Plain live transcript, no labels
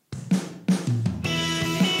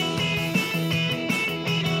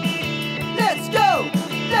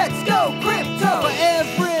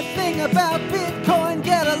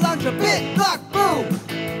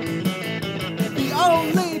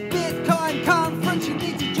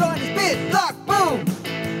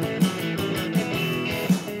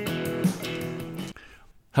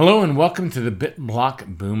Hello and welcome to the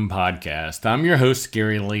BitBlock Boom podcast. I'm your host,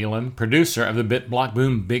 Gary Leland, producer of the BitBlock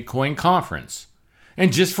Boom Bitcoin Conference.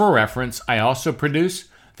 And just for reference, I also produce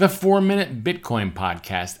the 4-Minute Bitcoin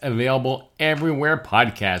podcast, available everywhere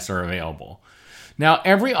podcasts are available. Now,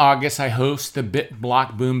 every August, I host the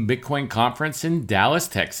BitBlock Boom Bitcoin Conference in Dallas,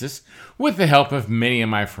 Texas, with the help of many of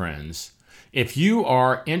my friends. If you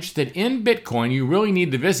are interested in Bitcoin, you really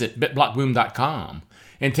need to visit bitblockboom.com.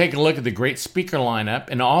 and take a look at the great speaker lineup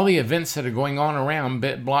and all the events that are going on around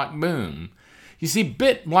BitBlock Boom. You see,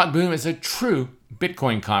 BitBlock Boom is a true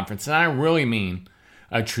Bitcoin conference, and I really mean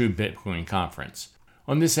a true Bitcoin conference.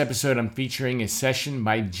 On this episode, I'm featuring a session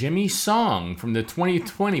by Jimmy Song from the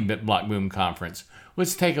 2020 BitBlock Boom conference.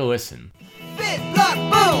 Let's take a listen.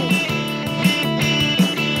 BitBlock Boom!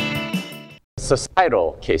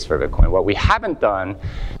 Societal case for Bitcoin. What we haven't done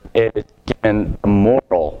is given a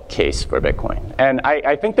moral case for Bitcoin. And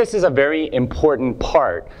I think this is a very important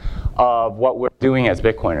part of what we're doing as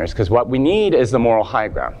Bitcoiners, because what we need is the moral high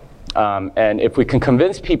ground. And if we can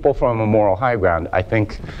convince people from a moral high ground, I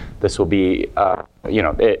think this will be,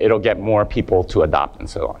 it'll get more people to adopt and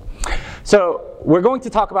so on. So we're going to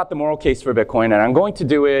talk about the moral case for Bitcoin, and I'm going to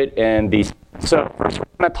do it in these. So first we're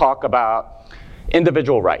going to talk about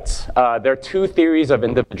individual rights. There are two theories of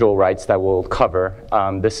individual rights that we'll cover.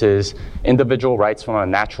 This is individual rights from a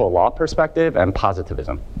natural law perspective and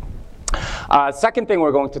positivism. Second thing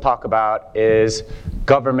we're going to talk about is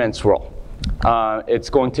government's role. It's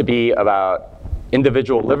going to be about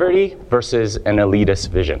individual liberty versus an elitist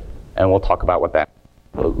vision. And we'll talk about what that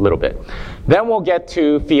is a little bit. Then we'll get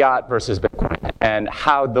to fiat versus Bitcoin and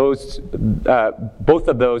how those, both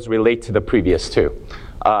of those relate to the previous two.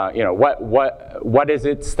 What is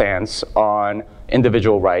its stance on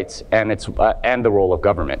individual rights and and the role of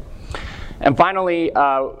government. And finally,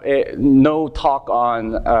 no talk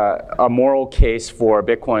on a moral case for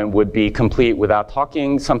Bitcoin would be complete without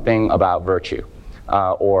talking something about virtue,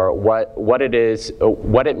 or what it is,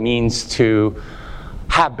 what it means to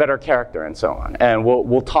have better character and so on. And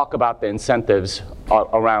we'll talk about the incentives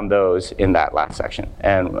around those in that last section.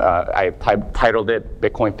 And I titled it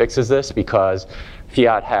 "Bitcoin Fixes This" because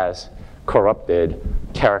fiat has corrupted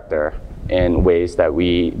character in ways that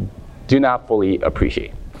we do not fully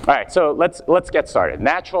appreciate. All right, so let's get started.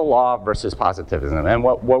 Natural law versus positivism. And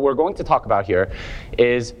what we're going to talk about here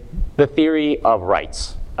is the theory of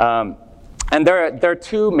rights. And there are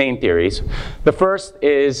two main theories. The first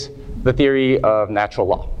is the theory of natural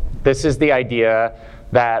law. This is the idea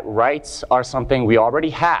that rights are something we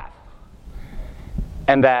already have,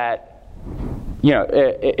 and that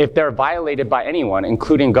if they're violated by anyone,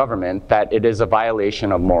 including government, that it is a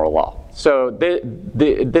violation of moral law. So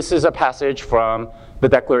this is a passage from the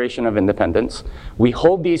Declaration of Independence. We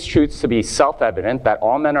hold these truths to be self-evident, that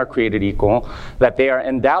all men are created equal, that they are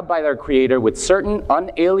endowed by their Creator with certain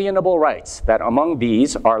unalienable rights, that among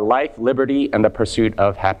these are life, liberty, and the pursuit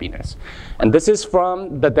of happiness. And this is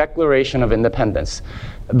from the Declaration of Independence.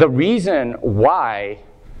 The reason why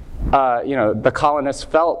the colonists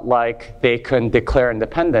felt like they couldn't declare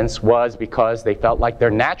independence was because they felt like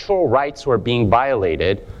their natural rights were being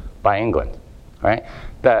violated by England, right?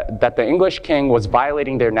 That the English king was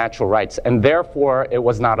violating their natural rights, and therefore it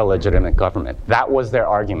was not a legitimate government. That was their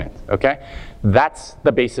argument, okay? That's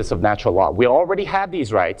the basis of natural law. We already have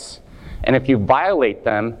these rights, and if you violate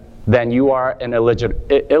them, then you are an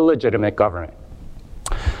illegitimate government.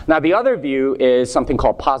 Now, the other view is something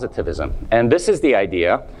called positivism, and this is the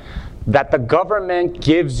idea that the government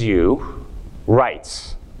gives you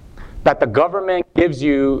rights, that the government gives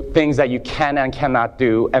you things that you can and cannot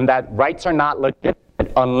do, and that rights are not legitimate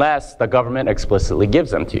unless the government explicitly gives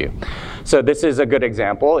them to you. So this is a good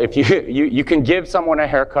example. If you can give someone a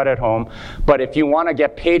haircut at home, but if you want to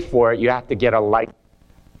get paid for it, you have to get a license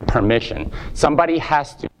permission. Somebody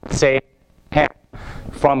has to say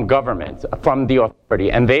from government, from the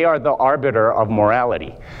authority, and they are the arbiter of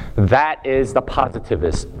morality. That is the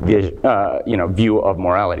positivist view of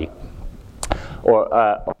morality, or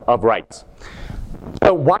of rights.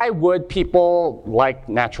 So why would people like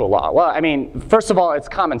natural law? Well, I mean, first of all, it's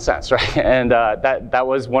common sense, right? And that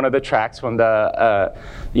was one of the tracks from the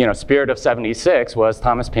Spirit of 76 was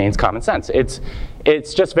Thomas Paine's Common Sense.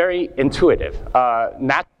 It's just very intuitive.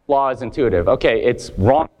 Natural law is intuitive. Okay, it's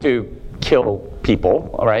wrong to kill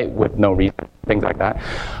people, all right, with no reason, things like that.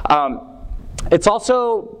 It's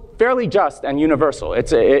also fairly just and universal.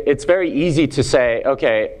 It's very easy to say,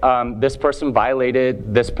 okay, this person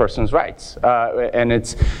violated this person's rights, and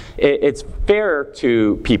it's fair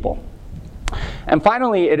to people. And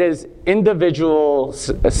finally, it is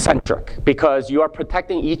individual-centric because you are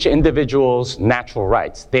protecting each individual's natural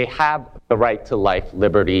rights. They have the right to life,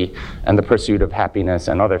 liberty, and the pursuit of happiness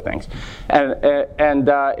and other things. And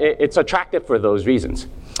it's attractive for those reasons.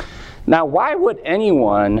 Now, why would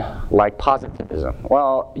anyone like positivism?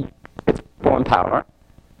 Well, it's people in power.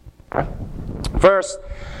 First,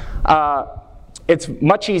 it's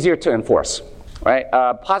much easier to enforce, right?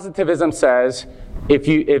 Positivism says if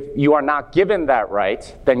you are not given that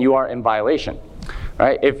right, then you are in violation,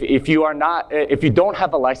 right? If you don't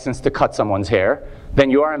have a license to cut someone's hair, then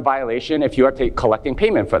you are in violation if you are collecting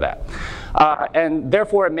payment for that. And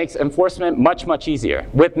therefore, it makes enforcement much, much easier.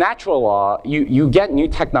 With natural law, you get new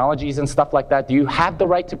technologies and stuff like that. Do you have the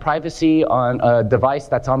right to privacy on a device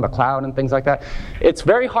that's on the cloud and things like that? It's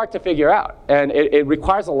very hard to figure out. And it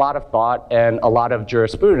requires a lot of thought and a lot of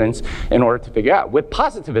jurisprudence in order to figure out. With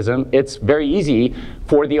positivism, it's very easy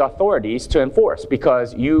for the authorities to enforce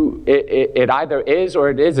because it either is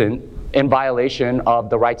or it isn't in violation of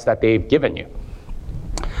the rights that they've given you.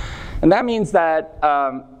 And that means that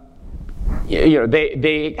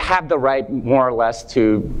they have the right, more or less,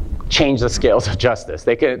 to change the scales of justice.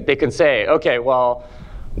 They can say, okay, well,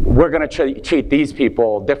 we're going to treat these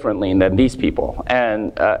people differently than these people,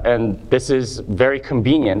 and this is very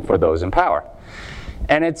convenient for those in power.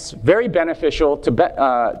 And it's very beneficial to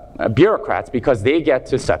bureaucrats because they get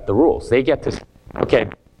to set the rules. They get to say, okay,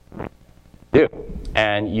 do.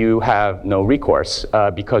 And you have no recourse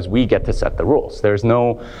because we get to set the rules. There's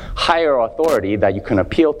no higher authority that you can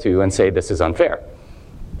appeal to and say this is unfair.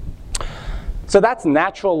 So that's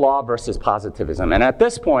natural law versus positivism. And at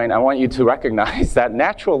this point, I want you to recognize that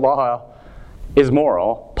natural law is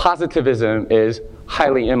moral, positivism is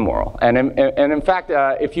highly immoral. And in fact,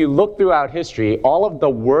 if you look throughout history, all of the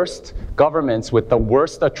worst governments with the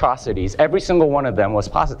worst atrocities, every single one of them was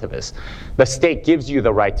positivist. The state gives you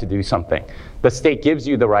the right to do something. The state gives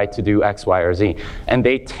you the right to do X, Y, or Z. And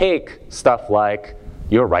they take stuff like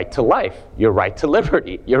your right to life, your right to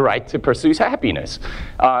liberty, your right to pursue happiness.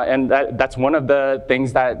 And that's one of the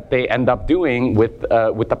things that they end up doing with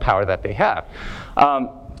the power that they have.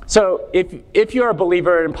 So if you're a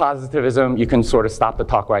believer in positivism, you can sort of stop the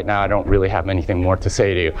talk right now. I don't really have anything more to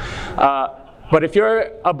say to you. But if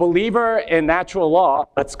you're a believer in natural law,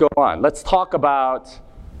 let's go on. Let's talk about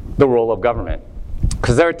the role of government.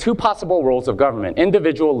 Because there are two possible roles of government: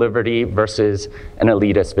 individual liberty versus an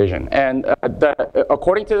elitist vision. And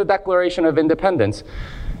according to the Declaration of Independence,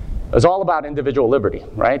 it's all about individual liberty,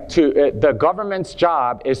 right? The government's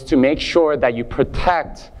job is to make sure that you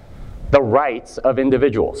protect the rights of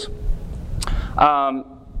individuals.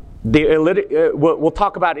 We'll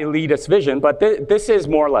talk about elitist vision, but this is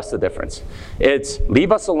more or less the difference. It's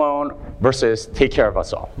leave us alone versus take care of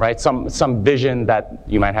us all, right? Some vision that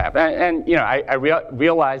you might have. And I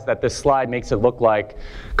realize that this slide makes it look like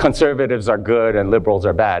conservatives are good and liberals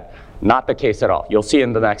are bad. Not the case at all. You'll see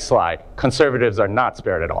in the next slide. Conservatives are not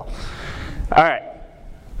spared at all. All right.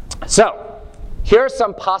 So here are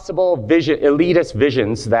some possible elitist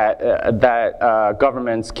visions that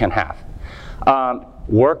governments can have.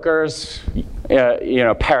 Workers,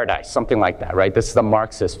 paradise, something like that, right? This is the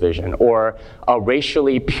Marxist vision. Or a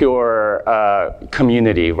racially pure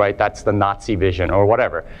community, right? That's the Nazi vision, or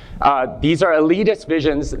whatever. These are elitist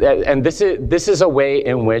visions, and this is a way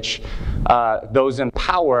in which those in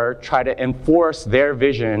power try to enforce their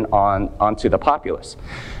vision onto the populace.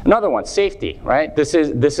 Another one, safety, right? This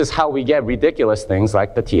is how we get ridiculous things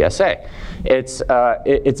like the TSA.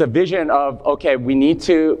 It's a vision of, okay, we need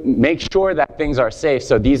to make sure that things are safe,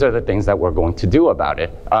 so these are the things that we're going to do about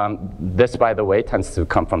it. This, by the way, tends to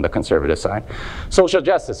come from the conservative side. Social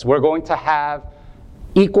justice, we're going to have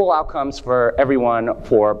equal outcomes for everyone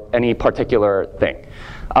for any particular thing.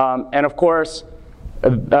 And of course,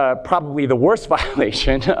 probably the worst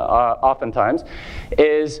violation, oftentimes,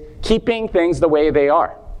 is keeping things the way they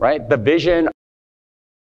are, right? The vision of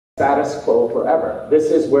status quo forever.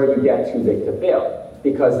 This is where you get too big to fail,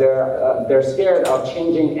 because they're scared of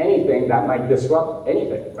changing anything that might disrupt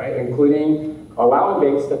anything, right? Including allowing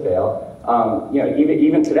banks to fail.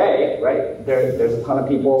 Even today, right? There's a ton of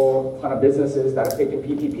people, a ton of businesses that are taking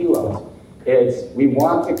PPP loans. We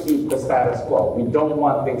want to keep the status quo. We don't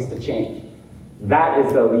want things to change. That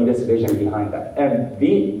is the elitist vision behind that.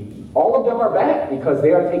 And all of them are bad because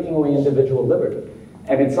they are taking away individual liberty.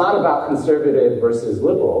 And it's not about conservative versus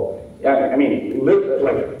liberal.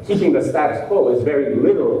 Like keeping the status quo is very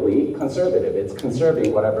literally conservative. It's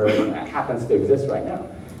conserving whatever happens to exist right now.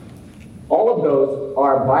 All of those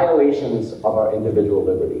are violations of our individual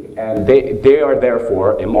liberty, and they are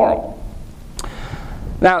therefore immoral.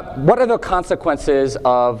 Now, what are the consequences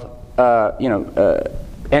of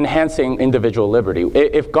enhancing individual liberty.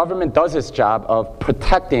 If government does its job of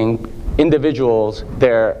protecting individuals,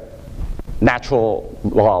 their natural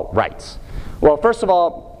law rights. Well, first of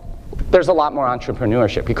all, there's a lot more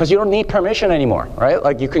entrepreneurship because you don't need permission anymore, right?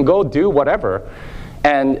 Like you can go do whatever,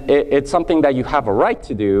 and it's something that you have a right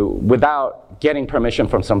to do without getting permission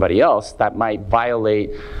from somebody else that might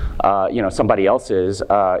violate, somebody else's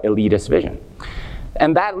elitist vision.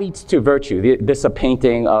 And that leads to virtue. This is a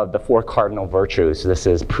painting of the 4 cardinal virtues. This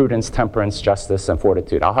is prudence, temperance, justice, and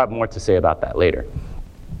fortitude. I'll have more to say about that later.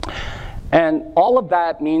 And all of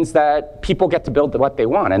that means that people get to build what they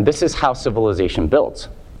want. And this is how civilization builds,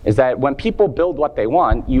 is that when people build what they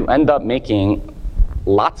want, you end up making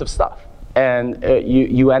lots of stuff. And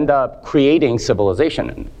you end up creating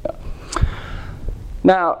civilization.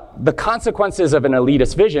 Now, the consequences of an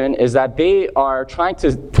elitist vision is that they are trying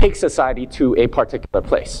to take society to a particular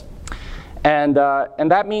place. And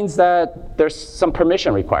that means that there's some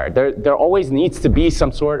permission required. There always needs to be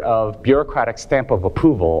some sort of bureaucratic stamp of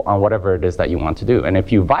approval on whatever it is that you want to do. And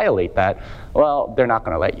if you violate that, well, they're not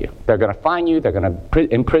going to let you. They're going to fine you, they're going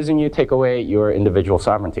to imprison you, take away your individual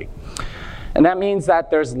sovereignty. And that means that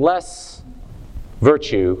there's less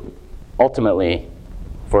virtue, ultimately,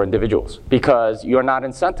 for individuals, because you're not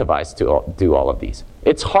incentivized to do all of these.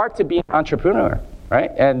 It's hard to be an entrepreneur, right?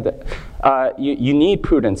 And you need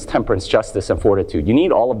prudence, temperance, justice, and fortitude. You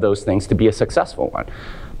need all of those things to be a successful one.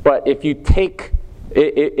 But if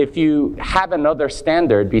you have another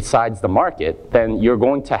standard besides the market, then you're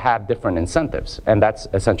going to have different incentives. And that's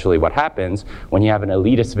essentially what happens when you have an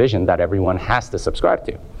elitist vision that everyone has to subscribe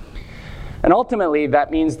to. And ultimately, that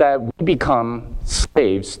means that we become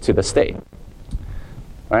slaves to the state.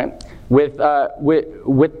 Right? When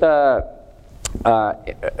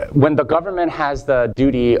the government has the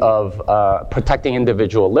duty of protecting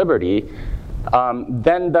individual liberty,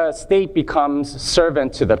 then the state becomes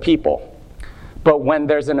servant to the people. But when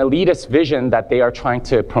there's an elitist vision that they are trying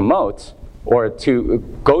to promote or to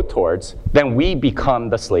go towards, then we become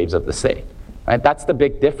the slaves of the state. Right? That's the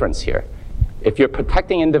big difference here. If you're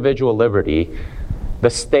protecting individual liberty, the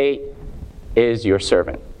state is your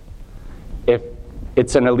servant. If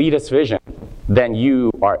it's an elitist vision, then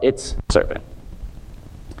you are its servant.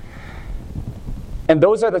 And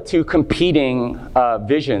those are the two competing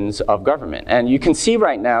visions of government. And you can see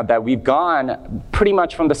right now that we've gone pretty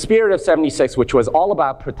much from the spirit of 76, which was all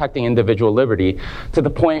about protecting individual liberty, to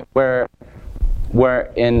the point where we're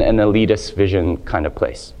in an elitist vision kind of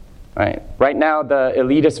place. Right now, the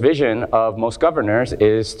elitist vision of most governors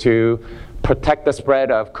is to protect the spread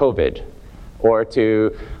of COVID, or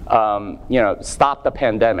to stop the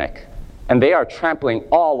pandemic. And they are trampling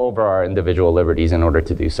all over our individual liberties in order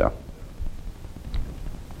to do so.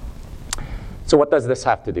 So what does this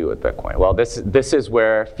have to do with Bitcoin? Well, this is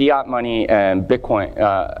where fiat money and Bitcoin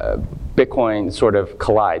sort of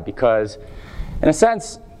collide, because in a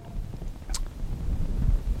sense,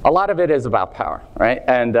 a lot of it is about power, right?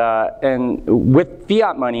 And with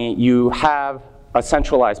fiat money, you have a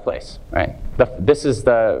centralized place, right? This is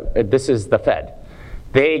the Fed.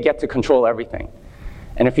 They get to control everything.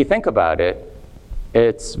 And if you think about it,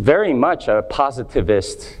 it's very much a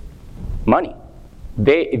positivist money.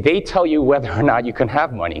 They tell you whether or not you can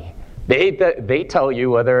have money. They tell you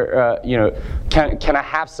whether, can I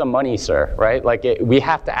have some money, sir, right? Like we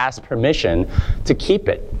have to ask permission to keep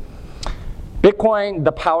it. Bitcoin,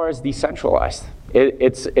 the power is decentralized.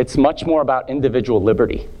 It's much more about individual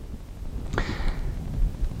liberty.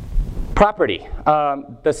 Property,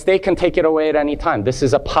 the state can take it away at any time. This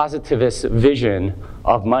is a positivist vision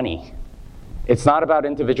of money. It's not about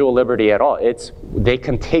individual liberty at all. They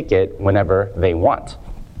can take it whenever they want.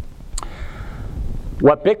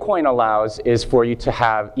 What Bitcoin allows is for you to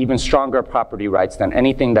have even stronger property rights than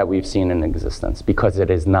anything that we've seen in existence, because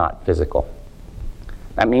it is not physical.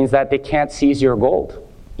 That means that they can't seize your gold,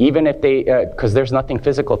 even if because there's nothing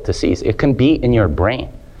physical to seize. It can be in your brain.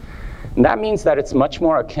 And that means that it's much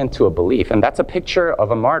more akin to a belief. And that's a picture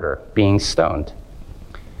of a martyr being stoned.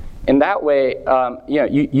 In that way,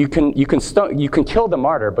 you can kill the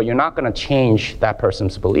martyr, but you're not going to change that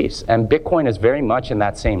person's beliefs. And Bitcoin is very much in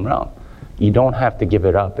that same realm. You don't have to give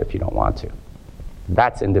it up if you don't want to.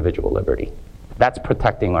 That's individual liberty. That's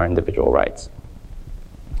protecting our individual rights.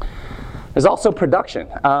 There's also production.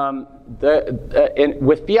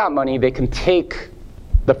 With fiat money, they can take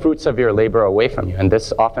the fruits of your labor away from you, and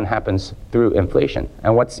this often happens through inflation.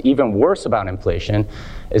 And what's even worse about inflation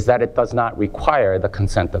is that it does not require the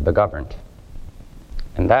consent of the governed.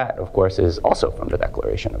 And that, of course, is also from the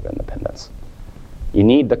Declaration of Independence. You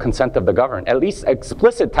need the consent of the governed. At least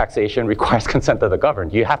explicit taxation requires consent of the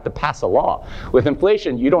governed. You have to pass a law. With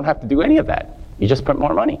inflation, you don't have to do any of that. You just print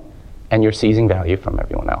more money, and you're seizing value from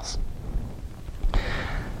everyone else.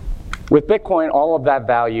 With Bitcoin, all of that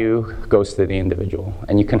value goes to the individual,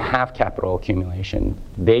 and you can have capital accumulation.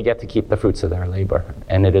 They get to keep the fruits of their labor,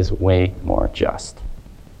 and it is way more just.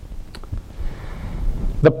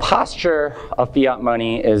 The posture of fiat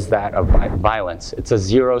money is that of violence. It's a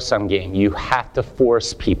zero-sum game. You have to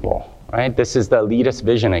force people, right? This is the elitist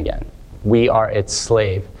vision again. We are its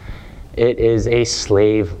slave. It is a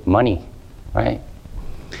slave money, right?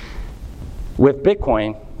 With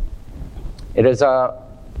Bitcoin, it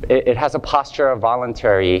has a posture of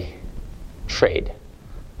voluntary trade.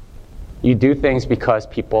 You do things because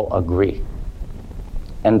people agree.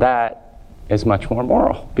 And that is much more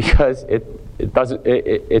moral because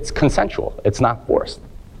it's consensual. It's not forced.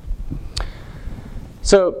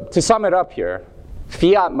 So to sum it up here,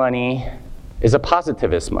 fiat money is a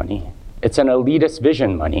positivist money. It's an elitist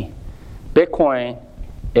vision money. Bitcoin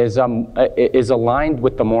is aligned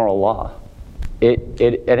with the moral law.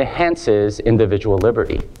 It enhances individual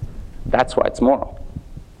liberty. That's why it's moral.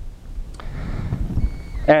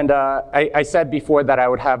 And I said before that I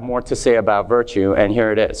would have more to say about virtue, and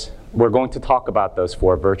here it is. We're going to talk about those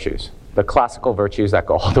 4 virtues, the classical virtues that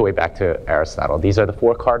go all the way back to Aristotle. These are the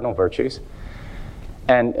 4 cardinal virtues.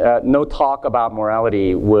 And no talk about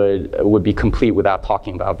morality would be complete without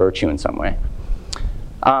talking about virtue in some way.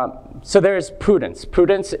 So there's prudence.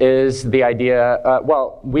 Prudence is the idea,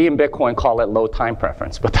 well, we in Bitcoin call it low time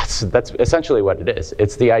preference, but that's essentially what it is.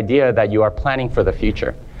 It's the idea that you are planning for the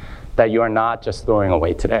future, that you are not just throwing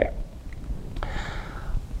away today.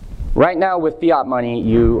 Right now with fiat money,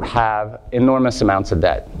 you have enormous amounts of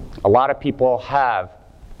debt. A lot of people have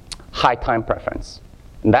high time preference.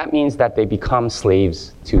 And that means that they become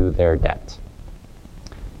slaves to their debt.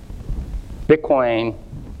 Bitcoin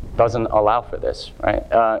doesn't allow for this, right?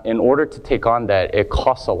 In order to take on debt, it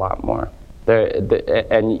costs a lot more.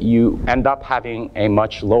 And you end up having a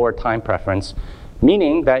much lower time preference,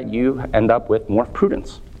 meaning that you end up with more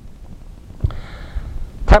prudence.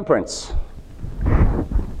 Temperance.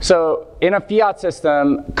 So in a fiat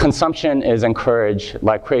system, consumption is encouraged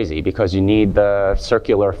like crazy because you need the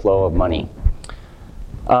circular flow of money.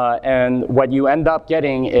 And what you end up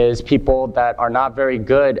getting is people that are not very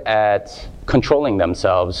good at controlling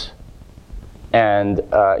themselves and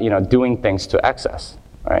doing things to excess,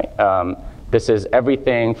 right? This is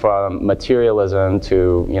everything from materialism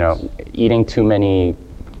to eating too many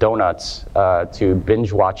donuts to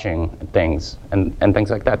binge watching things and things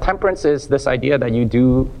like that. Temperance is this idea that you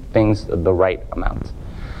do things the right amount.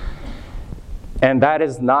 And that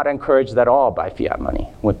is not encouraged at all by fiat money.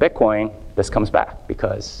 With Bitcoin, this comes back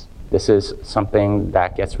because this is something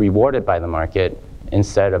that gets rewarded by the market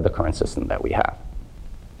instead of the current system that we have.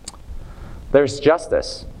 There's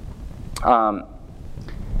justice.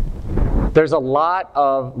 There's a lot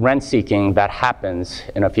of rent seeking that happens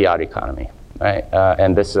in a fiat economy. Right?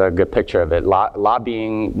 And this is a good picture of it.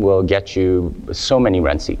 Lobbying will get you so many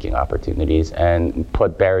rent-seeking opportunities and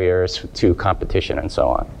put barriers to competition and so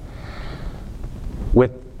on.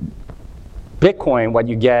 With Bitcoin, what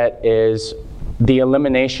you get is the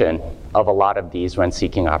elimination of a lot of these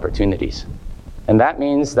rent-seeking opportunities. And that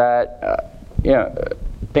means that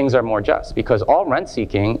things are more just because all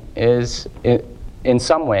rent-seeking is in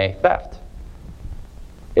some way theft.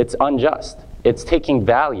 It's unjust. It's taking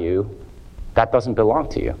value that doesn't belong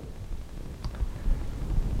to you.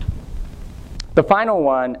 The final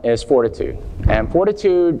one is fortitude. And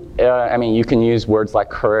fortitude, you can use words like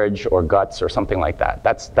courage or guts or something like that.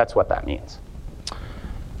 That's what that means.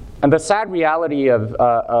 And the sad reality of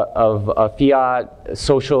a fiat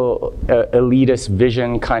social elitist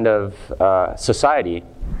vision kind of society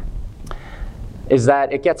is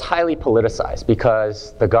that it gets highly politicized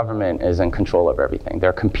because the government is in control of everything. There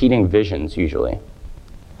are competing visions usually.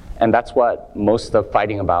 And that's what most of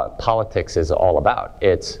fighting about politics is all about.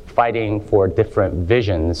 It's fighting for different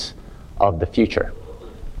visions of the future.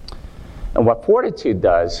 And what fortitude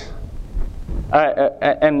does,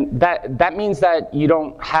 and that means that you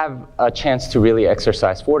don't have a chance to really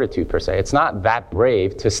exercise fortitude per se. It's not that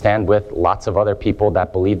brave to stand with lots of other people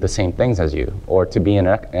that believe the same things as you, or to be in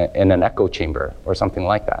an echo chamber or something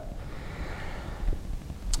like that.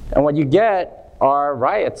 And what you get are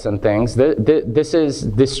riots and things. This is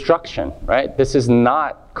destruction, right? This is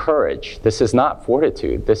not courage. This is not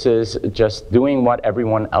fortitude. This is just doing what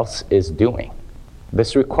everyone else is doing.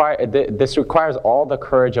 This requires all the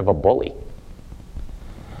courage of a bully.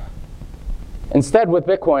 Instead, with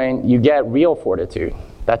Bitcoin, you get real fortitude.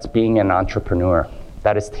 That's being an entrepreneur.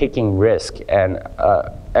 that is taking risk and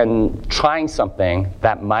trying something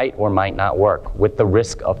that might or might not work with the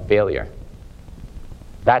risk of failure.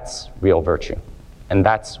 That's real virtue. And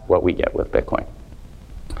that's what we get with Bitcoin.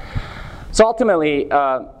 So ultimately,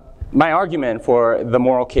 my argument for the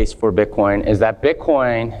moral case for Bitcoin is that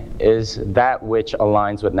Bitcoin is that which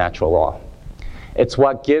aligns with natural law. It's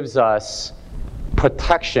what gives us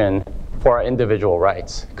protection for our individual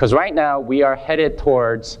rights. Because right now, we are headed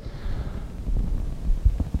towards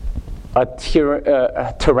a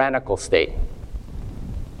tyrannical state.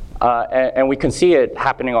 And we can see it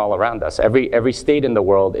happening all around us. Every state in the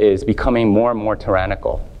world is becoming more and more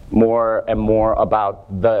tyrannical, more and more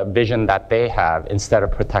about the vision that they have instead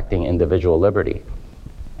of protecting individual liberty,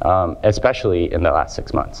 especially in the last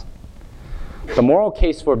 6 months. The moral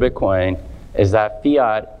case for Bitcoin is that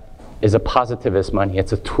fiat is a positivist money.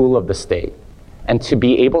 It's a tool of the state. And to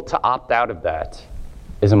be able to opt out of that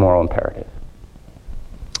is a moral imperative.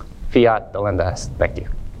 Fiat delenda est. Thank you.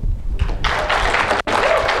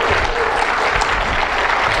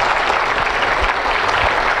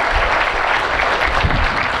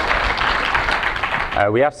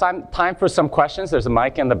 We have some time for some questions. There's a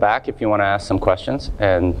mic in the back if you want to ask some questions.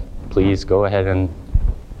 And please go ahead and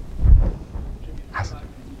ask.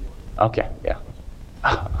 Okay, yeah.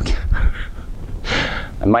 Okay.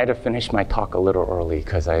 I might have finished my talk a little early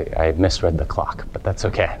because I misread the clock, but that's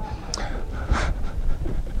okay.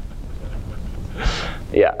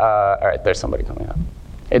 Yeah, all right, there's somebody coming up.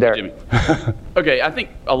 Hey, Derek. Jimmy. Okay, I think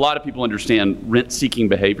a lot of people understand rent-seeking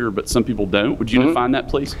behavior, but some people don't. Would you define that,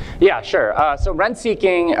 please? Yeah, sure. So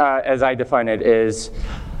rent-seeking, as I define it, is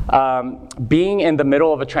being in the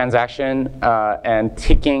middle of a transaction and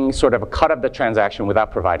taking sort of a cut of the transaction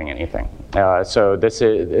without providing anything. So this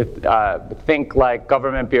is, think like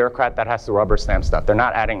government bureaucrat that has to rubber stamp stuff. They're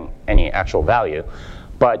not adding any actual value,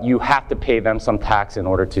 but you have to pay them some tax in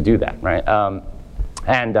order to do that, right?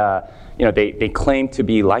 You know, they claim to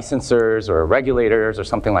be licensors or regulators or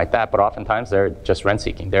something like that, but oftentimes they're just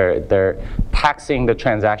rent-seeking. They're taxing the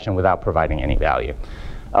transaction without providing any value.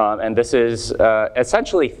 And this is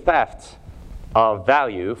essentially theft of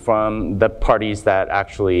value from the parties that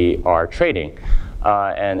actually are trading.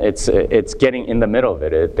 And it's getting in the middle of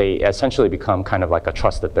it. They essentially become kind of like a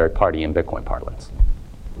trusted third party in Bitcoin parlance.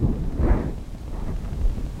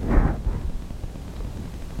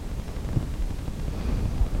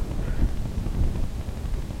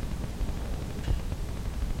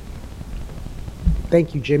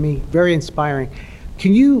 Thank you, Jimmy. Very inspiring.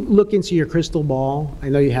 Can you look into your crystal ball? I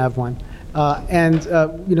know you have one. And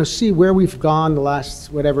you know, see where we've gone the last,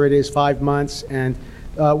 whatever it is, 5 months, and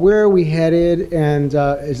where are we headed? And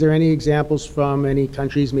is there any examples from any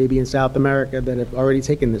countries, maybe in South America, that have already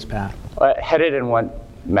taken this path? Headed in what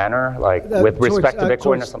manner? Like with respect to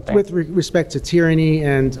Bitcoin or something? With respect to tyranny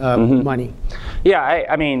and money. Yeah,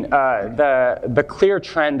 I mean, the clear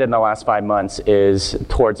trend in the last 5 months is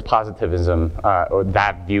towards positivism, or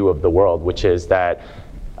that view of the world, which is that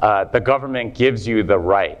the government gives you the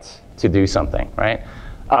right to do something, right?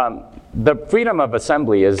 The freedom of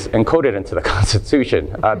assembly is encoded into the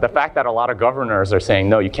Constitution. The fact that a lot of governors are saying,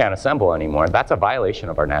 no, you can't assemble anymore, that's a violation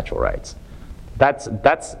of our natural rights. That's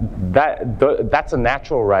a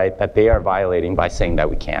natural right that they are violating by saying that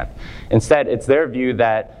we can't. Instead, it's their view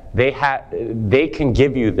that they can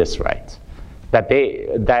give you this right, that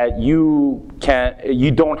you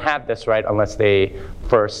don't have this right unless they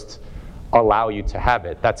first allow you to have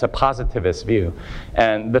it. That's a positivist view.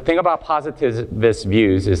 And the thing about positivist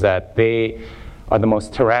views is that they are the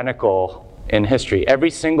most tyrannical in history. Every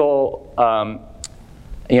single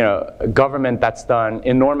government that's done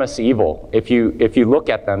enormous evil, if you look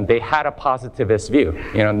at them, they had a positivist view.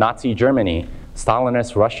 You know, Nazi Germany,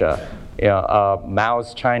 Stalinist Russia,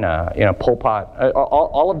 Mao's China, Pol Pot,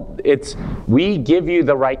 all of it's, we give you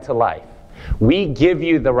the right to life. We give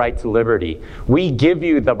you the right to liberty. We give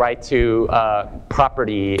you the right to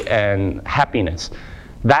property and happiness.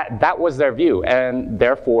 That was their view, and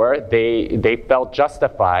therefore they felt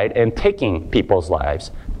justified in taking people's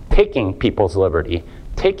lives, taking people's liberty,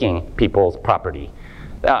 taking people's property.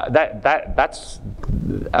 That's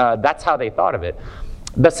how they thought of it.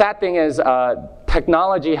 The sad thing is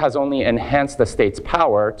technology has only enhanced the state's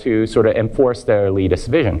power to sort of enforce their elitist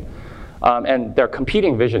vision. And their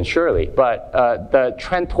competing vision, surely, but the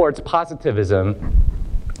trend towards positivism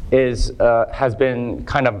has been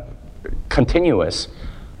kind of continuous,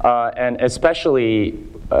 and especially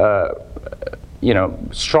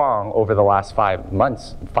strong over the last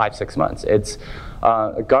 5-6 months. It's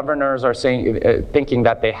governors are thinking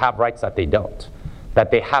that they have rights that they don't,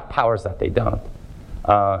 that they have powers that they don't.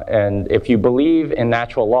 And if you believe in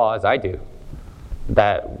natural law, as I do,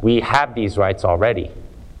 that we have these rights already,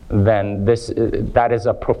 then that is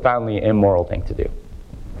a profoundly immoral thing to do.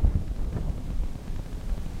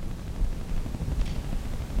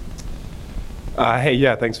 Hey,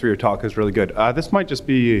 yeah, thanks for your talk. It was really good. This might just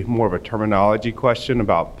be more of a terminology question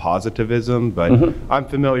about positivism, but I'm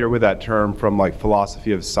familiar with that term from like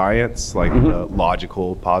philosophy of science, like the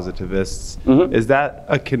logical positivists. Is that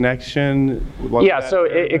a connection? Yeah, so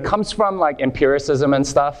it comes from like empiricism and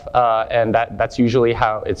stuff, and that's usually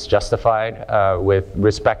how it's justified with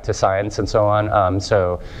respect to science and so on.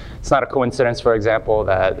 So it's not a coincidence, for example,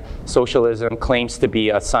 that socialism claims to be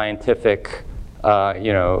a scientific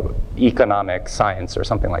economic science or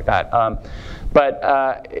something like that.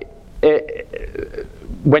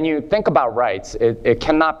 When you think about rights, it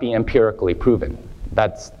cannot be empirically proven.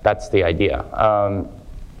 That's the idea.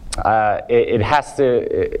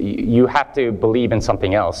 You have to believe in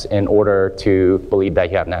something else in order to believe that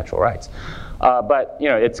you have natural rights. But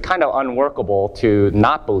it's kind of unworkable to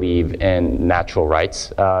not believe in natural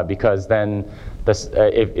rights because then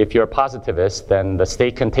if you're a positivist, then the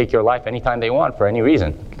state can take your life anytime they want for any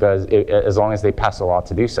reason, because as long as they pass a law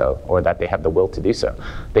to do so, or that they have the will to do so,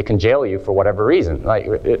 they can jail you for whatever reason.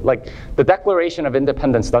 Like the Declaration of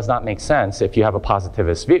Independence does not make sense if you have a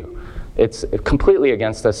positivist view. It's completely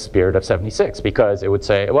against the spirit of 76, because it would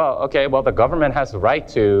say, the government has the right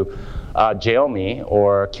to jail me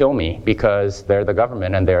or kill me because they're the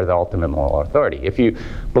government and they're the ultimate moral authority. If you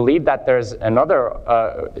believe that there's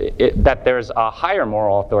that there's a higher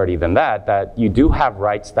moral authority than that you do have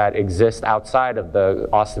rights that exist outside of the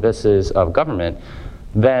auspices of government,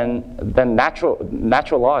 then natural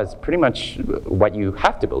law is pretty much what you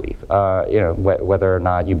have to believe. Whether or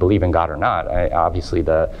not you believe in God or not. Obviously,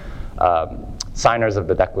 the signers of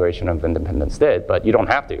the Declaration of Independence did, but you don't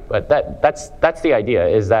have to. But that's the idea,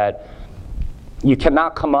 is that you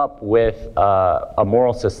cannot come up with a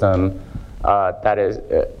moral system that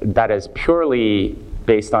is purely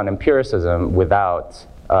based on empiricism without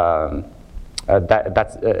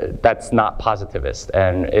that's not positivist,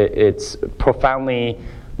 and it's profoundly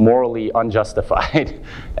morally unjustified,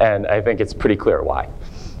 and I think it's pretty clear why.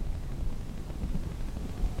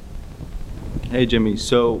 Hey Jimmy,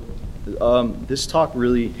 so this talk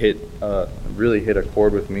really hit a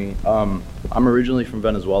chord with me. I'm originally from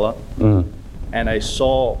Venezuela, and I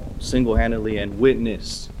saw single-handedly and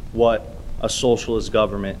witnessed what a socialist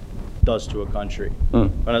government does to a country.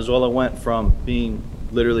 Venezuela went from being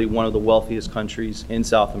literally one of the wealthiest countries in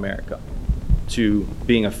South America to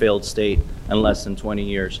being a failed state in less than 20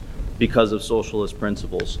 years because of socialist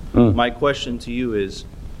principles. My question to you is,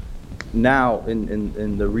 now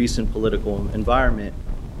in the recent political environment,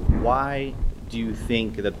 why do you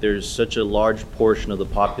think that there's such a large portion of the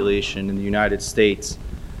population in the United States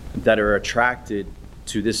that are attracted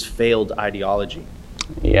to this failed ideology?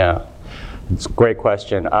 Yeah, it's a great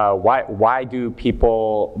question. Why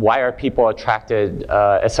are people attracted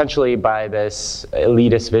essentially by this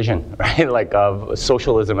elitist vision, right? Like of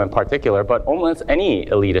socialism in particular, but almost any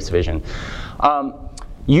elitist vision.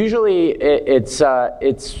 Usually it's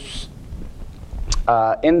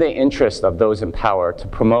in the interest of those in power to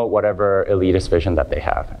promote whatever elitist vision that they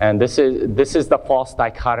have. And this is the false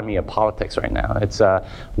dichotomy of politics right now. It's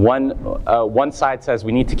one side says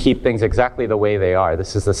we need to keep things exactly the way they are.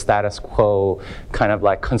 This is the status quo, kind of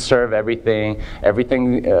like conserve everything.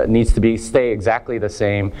 Everything needs to stay exactly the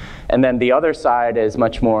same. And then the other side is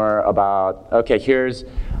much more about, okay, here's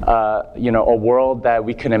a world that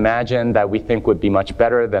we can imagine that we think would be much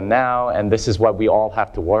better than now, and this is what we all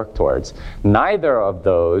have to work towards. Neither of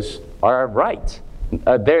those are right.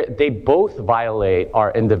 They both violate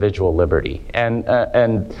our individual liberty. And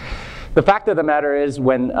the fact of the matter is,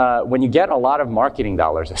 when you get a lot of marketing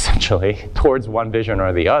dollars, essentially, towards one vision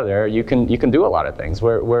or the other, you can do a lot of things.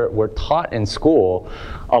 We're taught in school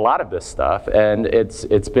a lot of this stuff, and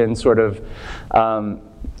it's been sort of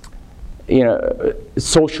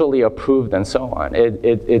socially approved and so on.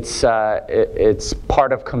 It's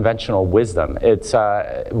part of conventional wisdom.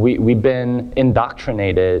 We've been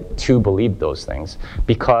indoctrinated to believe those things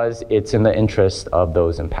because it's in the interest of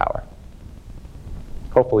those in power.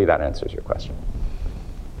 Hopefully that answers your question.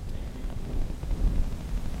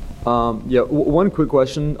 One quick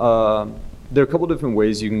question. There are a couple different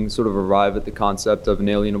ways you can sort of arrive at the concept of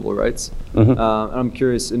inalienable rights. And I'm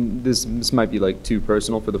curious, and this might be like too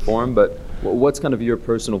personal for the forum, but what's kind of your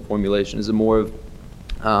personal formulation? Is it more of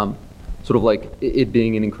sort of like it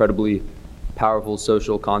being an incredibly powerful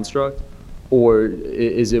social construct, or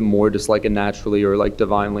is it more just like a naturally or like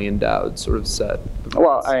divinely endowed sort of set?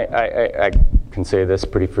 Well, I can say this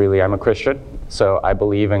pretty freely. I'm a Christian, So I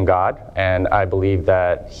believe in God, and I believe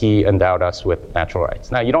that He endowed us with natural rights.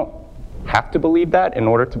 Now, you don't have to believe that in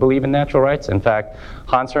order to believe in natural rights. In fact,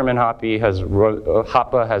 Hans Hermann Hoppe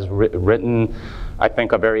has written, I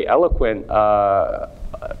think, a very eloquent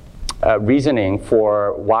reasoning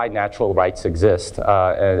for why natural rights exist.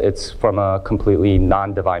 And it's from a completely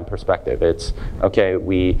non-divine perspective. It's, okay,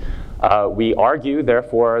 we argue,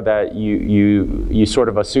 therefore, that you sort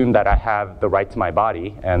of assume that I have the right to my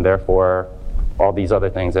body, and therefore all these other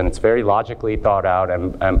things. And it's very logically thought out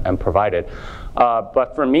and provided.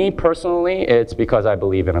 But for me personally, it's because I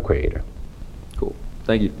believe in a creator. Cool.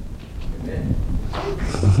 Thank you.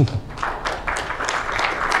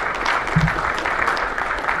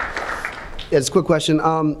 Yeah, it's a quick question.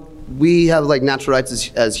 We have like natural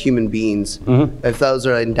rights as human beings. If those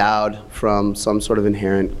are endowed from some sort of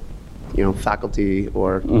inherent, faculty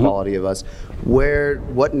or quality of us,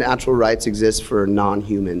 what natural rights exist for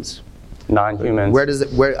non-humans? Non-humans.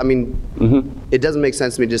 It doesn't make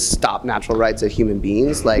sense to me to just stop natural rights at human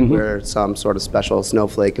beings, like we're some sort of special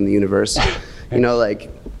snowflake in the universe. Like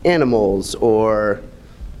animals or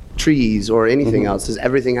trees or anything else. Does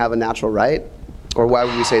everything have a natural right? Or why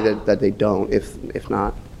would we say that they don't, if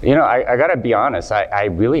not? I gotta be honest, I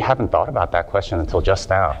really haven't thought about that question until just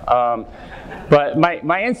now. But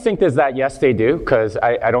my instinct is that yes, they do, because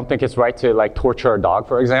I don't think it's right to like torture a dog,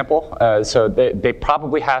 for example. So they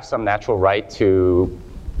probably have some natural right to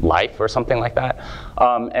life or something like that.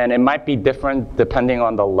 And it might be different depending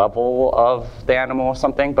on the level of the animal or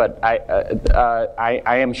something, but I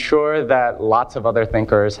am sure that lots of other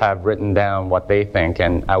thinkers have written down what they think,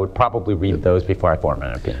 and I would probably read those before I form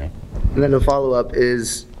an opinion. And then the follow-up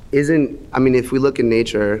if we look in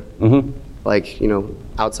nature,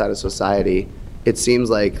 outside of society, it seems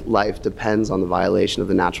like life depends on the violation of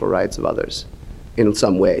the natural rights of others in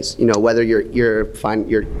some ways. Whether you're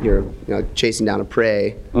chasing down a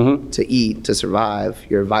prey to eat, to survive,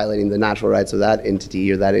 you're violating the natural rights of that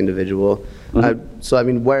entity or that individual.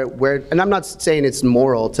 Where and I'm not saying it's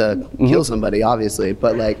moral to kill somebody, obviously,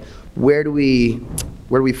 but like where do we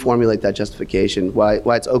formulate that justification? Why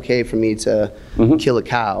it's okay for me to kill a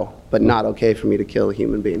cow, but not okay for me to kill a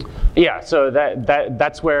human being? Yeah, so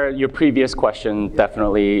that's where your previous question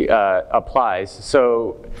definitely applies.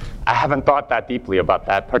 So I haven't thought that deeply about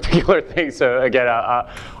that particular thing. So again,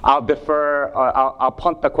 I'll defer, I'll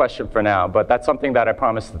punt the question for now, but that's something that I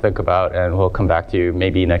promise to think about, and we'll come back to you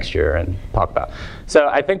maybe next year and talk about. So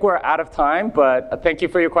I think we're out of time, but thank you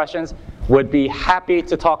for your questions. Would be happy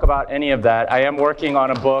to talk about any of that. I am working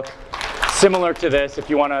on a book similar to this. If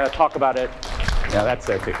you want to talk about it, yeah, that's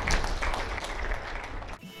there too.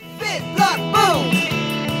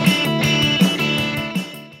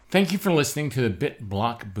 Thank you for listening to the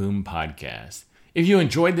BitBlock Boom podcast. If you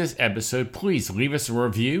enjoyed this episode, please leave us a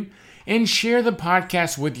review and share the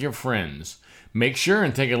podcast with your friends. Make sure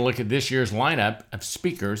and take a look at this year's lineup of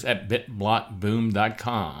speakers at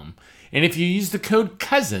bitblockboom.com. And if you use the code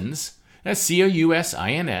COUSINS, that's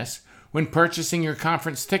COUSINS, when purchasing your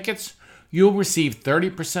conference tickets, you'll receive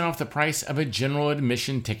 30% off the price of a general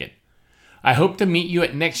admission ticket. I hope to meet you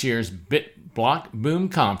at next year's BitBlock Boom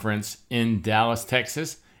Conference in Dallas,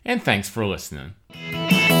 Texas, and thanks for listening.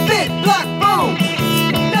 BitBlock Boom!